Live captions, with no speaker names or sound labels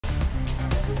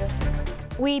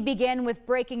We begin with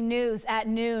breaking news at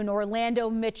noon. Orlando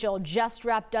Mitchell just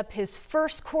wrapped up his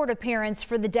first court appearance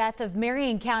for the death of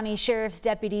Marion County Sheriff's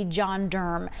Deputy John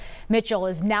Durm. Mitchell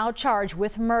is now charged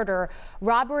with murder,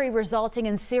 robbery resulting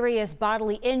in serious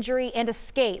bodily injury, and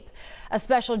escape. A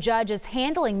special judge is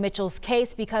handling Mitchell's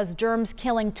case because Durm's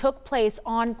killing took place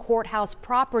on courthouse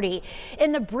property.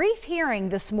 In the brief hearing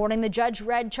this morning, the judge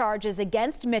read charges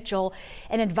against Mitchell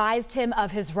and advised him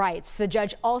of his rights. The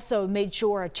judge also made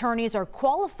sure attorneys are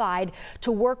qualified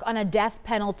to work on a death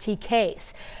penalty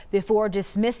case. Before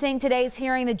dismissing today's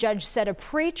hearing, the judge set a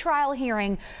pre-trial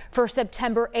hearing for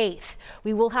September 8th.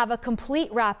 We will have a complete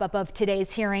wrap-up of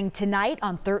today's hearing tonight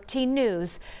on 13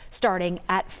 News starting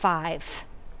at 5.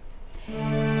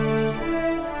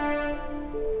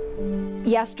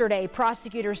 Yesterday,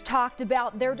 prosecutors talked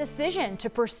about their decision to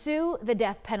pursue the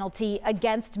death penalty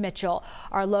against Mitchell.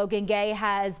 Our Logan Gay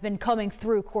has been combing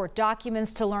through court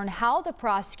documents to learn how the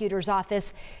prosecutor's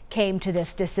office came to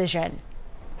this decision.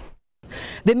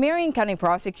 The Marion County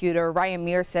prosecutor,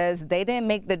 Ryan, says they didn't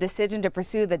make the decision to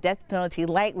pursue the death penalty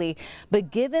lightly, but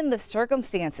given the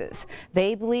circumstances,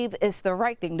 they believe it's the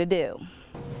right thing to do.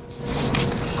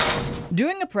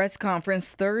 During a press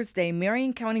conference Thursday,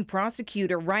 Marion County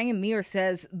prosecutor Ryan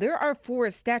says there are 4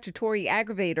 statutory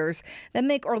aggravators that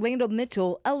make Orlando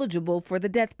Mitchell eligible for the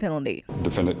death penalty. The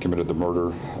defendant committed the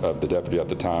murder of the deputy at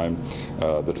the time.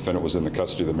 The defendant was in the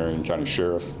custody of the Marion County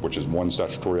Sheriff, which is one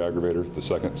statutory aggravator. The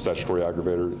second statutory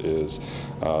aggravator is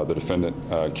the defendant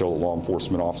killed a law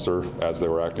enforcement officer as they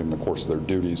were acting in the course of their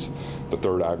duties. The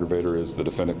third aggravator is the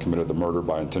defendant committed the murder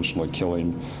by intentionally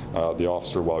killing the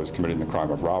officer while he was committing the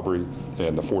crime of robbery.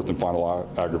 And the fourth and final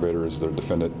aggravator is the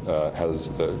defendant has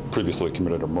previously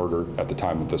committed a murder at the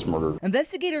time of this murder.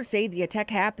 Investigators say the attack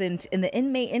happened in the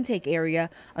inmate intake area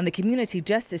on the community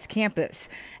justice campus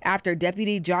after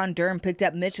Deputy John Durm picked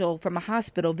up Mitchell from a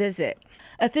hospital visit.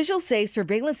 Officials say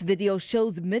surveillance video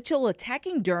shows Mitchell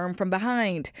attacking Durm from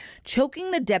behind,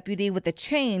 choking the deputy with a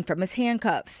chain from his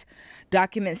handcuffs.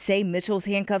 Documents say Mitchell's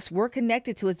handcuffs were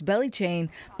connected to his belly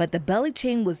chain, but the belly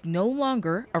chain was no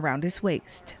longer around his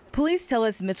waist. Police tell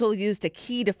us Mitchell used a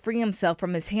key to free himself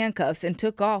from his handcuffs and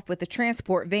took off with the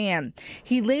transport van.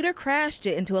 He later crashed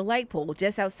it into a light pole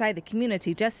just outside the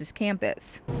community justice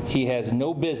campus. He has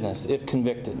no business, if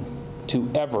convicted, to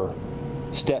ever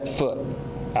step foot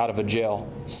out of a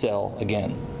jail cell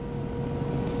again.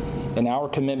 And our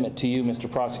commitment to you,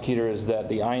 Mr. Prosecutor, is that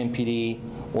the IMPD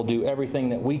will do everything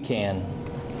that we can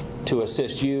to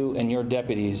assist you and your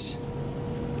deputies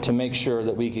to make sure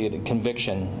that we get a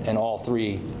conviction in all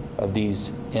 3 of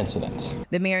these incidents.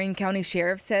 The Marion County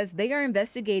Sheriff says they are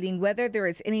investigating whether there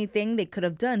is anything they could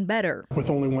have done better. With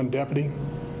only one deputy,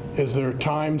 is there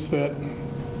times that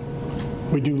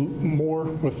we do more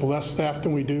with less staff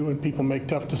than we do and people make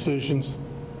tough decisions?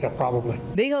 Yeah, probably.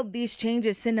 They hope these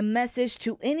changes send a message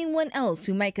to anyone else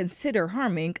who might consider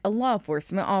harming a law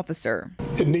enforcement officer.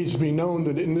 It needs to be known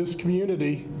that in this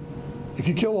community, if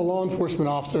you kill a law enforcement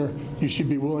officer, you should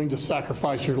be willing to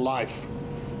sacrifice your life.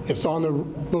 It's on the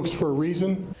books for a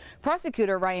reason.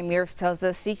 Prosecutor Ryan tells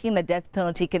us seeking the death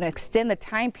penalty can extend the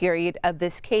time period of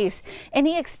this case, and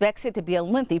he expects it to be a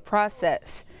lengthy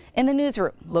process. In the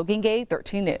newsroom, Logan Gay,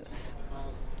 13 News.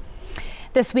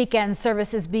 This weekend,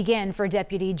 services begin for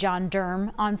Deputy John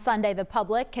Durm. On Sunday, the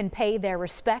public can pay their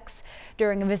respects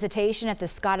during a visitation at the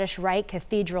Scottish Rite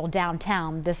Cathedral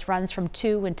downtown. This runs from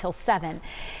 2 until 7.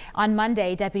 On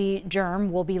Monday, Deputy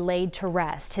Durm will be laid to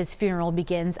rest. His funeral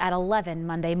begins at 11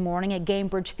 Monday morning at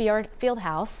Gamebridge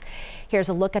Fieldhouse. Here's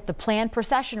a look at the planned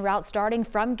procession route. Starting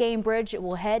from Gamebridge, it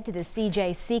will head to the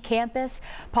CJC campus,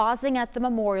 pausing at the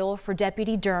memorial for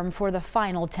Deputy Durm for the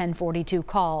final 1042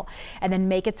 call, and then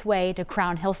make its way to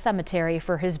Crown Hill Cemetery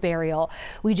for his burial.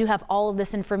 We do have all of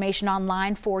this information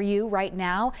online for you right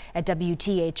now at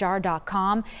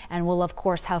WTHR.com, and we'll of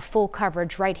course have full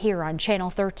coverage right here on Channel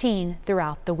 13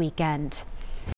 throughout the weekend.